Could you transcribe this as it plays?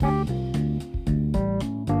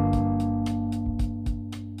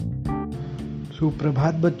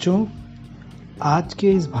सुप्रभात बच्चों। आज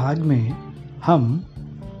के इस भाग में हम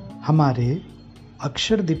हमारे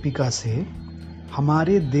अक्षर दीपिका से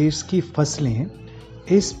हमारे देश की फसलें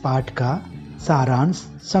इस पाठ का सारांश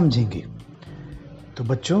समझेंगे। तो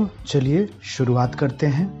बच्चों चलिए शुरुआत करते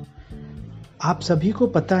हैं। आप सभी को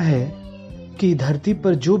पता है कि धरती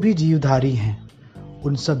पर जो भी जीवधारी हैं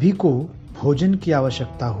उन सभी को भोजन की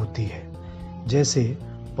आवश्यकता होती है। जैसे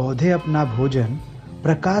पौधे अपना भोजन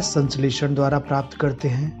प्रकाश संश्लेषण द्वारा प्राप्त करते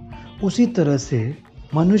हैं, उसी तरह से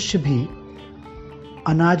मनुष्य भी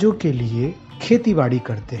अनाजों के लिए खेतीबाड़ी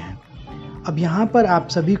करते हैं। अब यहाँ पर आप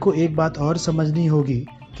सभी को एक बात और समझनी होगी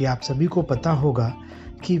कि आप सभी को पता होगा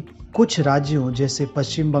कि कुछ राज्यों जैसे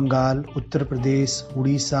पश्चिम बंगाल, उत्तर प्रदेश,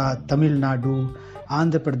 उड़ीसा, तमिलनाडु,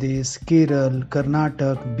 आंध्र प्रदेश, केरल,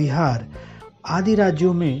 कर्नाटक, बिहार आदि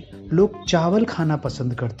राज्यों में लोग चावल खाना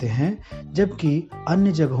पसंद करते हैं, जबकि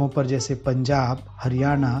अन्य जगहों पर जैसे पंजाब,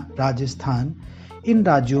 हरियाणा, राजस्थान इन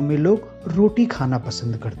राज्यों में लोग रोटी खाना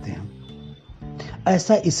पसंद करते हैं।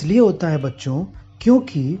 ऐसा इसलिए होता है बच्चों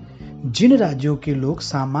क्योंकि जिन राज्यों के लोग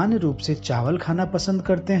सामान्य रूप से चावल खाना पसंद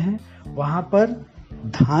करते हैं वहाँ पर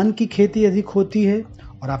धान की खेती अधिक होती है,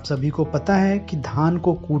 और आप सभी को पता है कि धान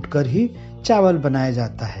को कूटकर ही चावल बनाया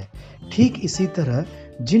जाता है। ठीक इसी तरह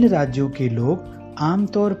जिन राज्यों के लोग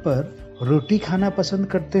आमतौर पर रोटी खाना पसंद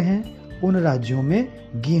करते हैं उन राज्यों में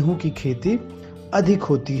गेहूं की खेती अधिक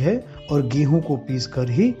होती है, और गेहूं को पीसकर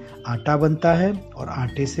ही आटा बनता है और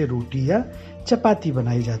आटे से रोटी या चपाती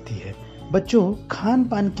बनाई जाती है। बच्चों, खान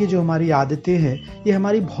पान की जो हमारी आदतें हैं ये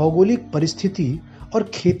हमारी भौगोलिक परिस्थिति और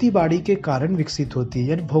खेतीबाड़ी के कारण विकसित होती है।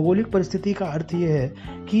 यानी भौगोलिक परिस्थिति का अर्थ ये है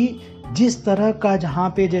कि जिस तरह का जहाँ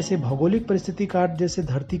पे जैसे भौगोलिक परिस्थिति का अर्थ जैसे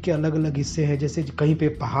धरती के अलग अलग हिस्से हैं, जैसे कहीं पे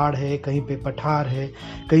पहाड़ है, कहीं पे पठार है,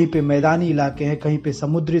 कहीं पे मैदानी इलाके हैं, कहीं पे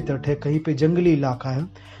समुद्री तट है, कहीं पे जंगली इलाका है,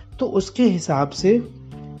 तो उसके हिसाब से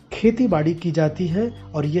खेती बाड़ी की जाती है,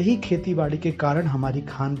 और यही खेती बाड़ी के कारण हमारी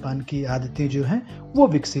खान पान की आदतें जो हैं वो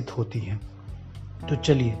विकसित होती हैं। तो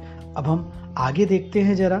चलिए अब हम आगे देखते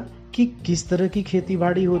हैं जरा कि किस तरह की खेती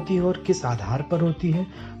बाड़ी होती है और किस आधार पर होती है।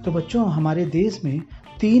 तो बच्चों, हमारे देश में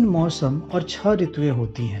 3 मौसम और 6 ऋतुएं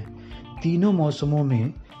होती हैं। तीनों मौसमों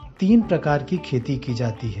में 3 प्रकार की खेती की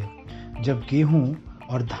जाती है। जब गेहूं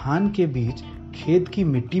और धान के बीज खेत की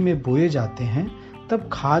मिट्टी में बोए जाते हैं तब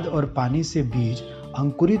खाद और पानी से बीज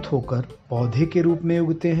अंकुरित होकर पौधे के रूप में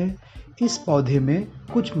उगते हैं। इस पौधे में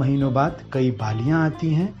कुछ महीनों बाद कई बालियां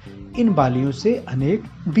आती हैं। इन बालियों से अनेक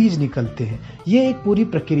बीज निकलते हैं। ये एक पूरी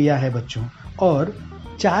प्रक्रिया है बच्चों, और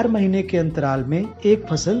 4 महीने के अंतराल में एक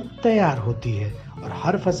फसल तैयार होती है, और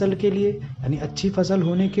हर फसल के लिए यानी अच्छी फसल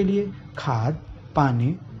होने के लिए खाद,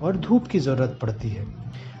 पानी और धूप की जरूरत पड़ती है।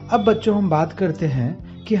 अब बच्चों हम बात करते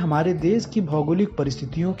हैं कि हमारे देश की भौगोलिक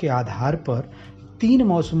परिस्थितियों के आधार पर 3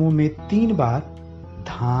 मौसमों में 3 बार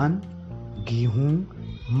धान, गेहूं,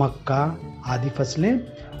 मक्का आदि फसलें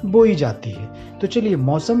बोई जाती है। तो चलिए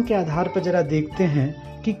मौसम के आधार पर जरा देखते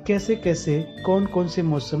हैं कि कैसे कैसे कौन कौन से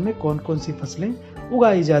मौसम में कौन कौन सी फसलें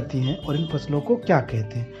उगाई जाती हैं और इन फसलों को क्या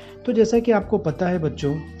कहते हैं। तो जैसा कि आपको पता है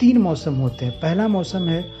बच्चों, 3 मौसम होते हैं। पहला मौसम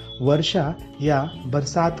है वर्षा या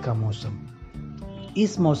बरसात का मौसम।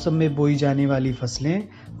 इस मौसम में बोई जाने वाली फसलें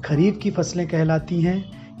खरीफ की फसलें कहलाती हैं।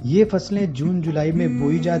 ये फसलें जून जुलाई में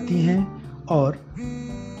बोई जाती हैं और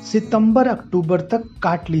सितंबर अक्टूबर तक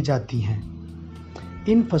काट ली जाती हैं।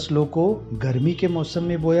 इन फसलों को गर्मी के मौसम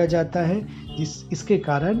में बोया जाता है। इसके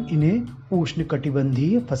कारण इन्हें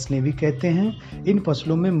उष्णकटिबंधीय फसलें भी कहते हैं। इन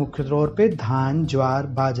फसलों में मुख्य तौर पे धान, ज्वार,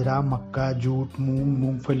 बाजरा, मक्का, जूट, मूंग,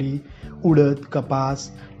 मूंगफली, उड़द,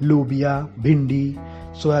 कपास, लोबिया, भिंडी,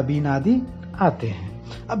 सोयाबीन आदि आते हैं।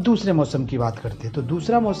 अब दूसरे मौसम की बात करते हैं। तो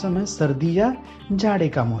दूसरा मौसम है सर्दी या जाड़े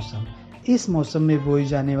का मौसम। इस मौसम में बोई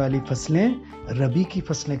जाने वाली फसलें रबी की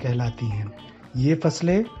फसलें कहलाती हैं। ये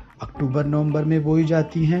फसलें अक्टूबर नवंबर में बोई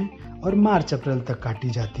जाती हैं और मार्च अप्रैल तक काटी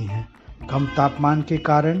जाती हैं। कम तापमान के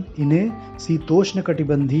कारण इन्हें शीतोष्ण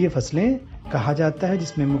कटिबंधीय फसलें कहा जाता है,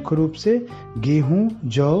 जिसमें मुख्य रूप से गेहूं,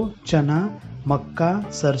 जौ, चना, मक्का,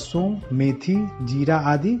 सरसों, मेथी, जीरा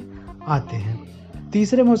आदि आते हैं।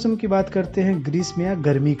 तीसरे मौसम की बात करते हैं, ग्रीष्म या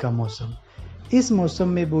गर्मी का मौसम। इस मौसम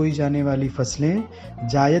में बोई जाने वाली फसलें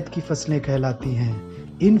जायद की फसलें कहलाती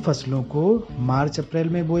हैं। इन फसलों को मार्च अप्रैल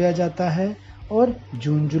में बोया जाता है और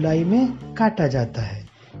जून जुलाई में काटा जाता है।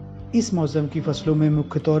 इस मौसम की फसलों में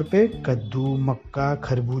मुख्य तौर पे कद्दू, मक्का,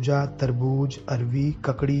 खरबूजा, तरबूज, अरवी,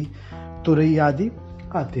 ककड़ी, तुरई आदि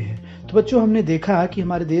आते हैं। तो बच्चों, हमने देखा कि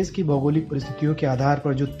हमारे देश की भौगोलिक परिस्थितियों के आधार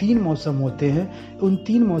पर जो 3 मौसम होते हैं, उन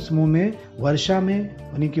 3 मौसमों में वर्षा में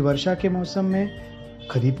यानी कि वर्षा के मौसम में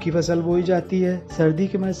खरीफ की फसल बोई जाती है, सर्दी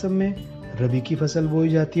के मौसम में रबी की फसल बोई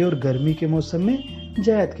जाती है और गर्मी के मौसम में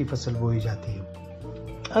जायद की फसल बोई जाती है।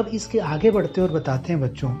 अब इसके आगे बढ़ते और बताते हैं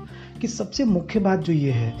बच्चों कि सबसे मुख्य बात जो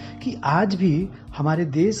ये है कि आज भी हमारे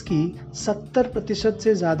देश की 70%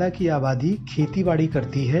 से ज़्यादा की आबादी खेतीबाड़ी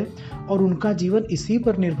करती है और उनका जीवन इसी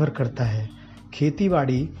पर निर्भर करता है।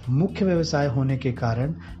 खेतीबाड़ी मुख्य व्यवसाय होने के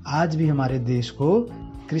कारण आज भी हमारे देश को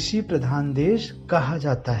कृषि प्रधान देश कहा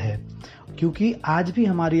जाता है, क्योंकि आज भी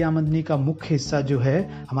हमारी आमदनी का मुख्य हिस्सा जो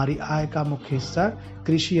है, हमारी आय का मुख्य हिस्सा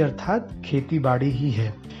कृषि अर्थात खेतीबाड़ी ही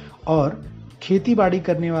है। और खेतीबाड़ी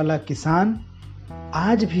करने वाला किसान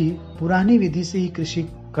आज भी पुरानी विधि से ही कृषि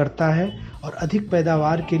करता है और अधिक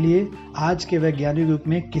पैदावार के लिए आज के वैज्ञानिक युग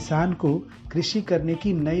में किसान को कृषि करने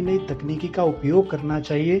की नई नई तकनीकी का उपयोग करना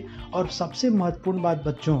चाहिए। और सबसे महत्वपूर्ण बात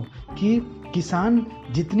बच्चों कि किसान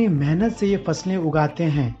जितनी मेहनत से ये फसलें उगाते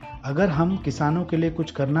हैं, अगर हम किसानों के लिए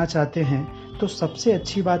कुछ करना चाहते हैं तो सबसे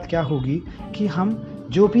अच्छी बात क्या होगी कि हम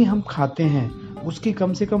जो भी हम खाते हैं उसकी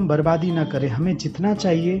कम से कम बर्बादी ना करें। हमें जितना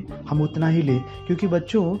चाहिए हम उतना ही लें, क्योंकि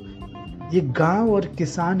बच्चों ये गांव और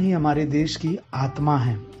किसान ही हमारे देश की आत्मा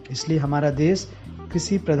है, इसलिए हमारा देश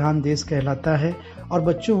कृषि प्रधान देश कहलाता है। और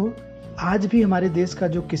बच्चों आज भी हमारे देश का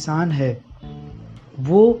जो किसान है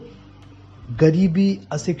वो गरीबी,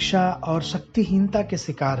 अशिक्षा और शक्तिहीनता के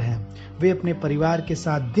शिकार हैं। वे अपने परिवार के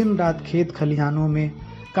साथ दिन रात खेत खलिहानों में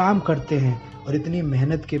काम करते हैं और इतनी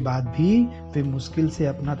मेहनत के बाद भी वे मुश्किल से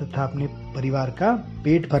अपना तथा अपने परिवार का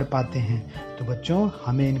पेट भर पाते हैं। तो बच्चों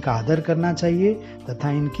हमें इनका आदर करना चाहिए तथा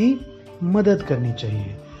इनकी मदद करनी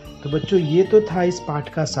चाहिए। तो बच्चों ये तो था इस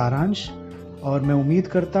पाठ का सारांश, और मैं उम्मीद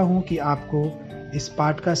करता हूँ कि आपको इस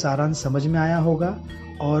पाठ का सारांश समझ में आया होगा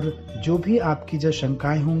और जो भी आपकी जो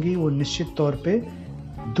शंकाएं होंगी वो निश्चित तौर पे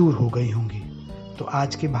दूर हो गई होंगी। तो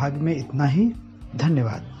आज के भाग में इतना ही।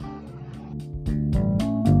 धन्यवाद।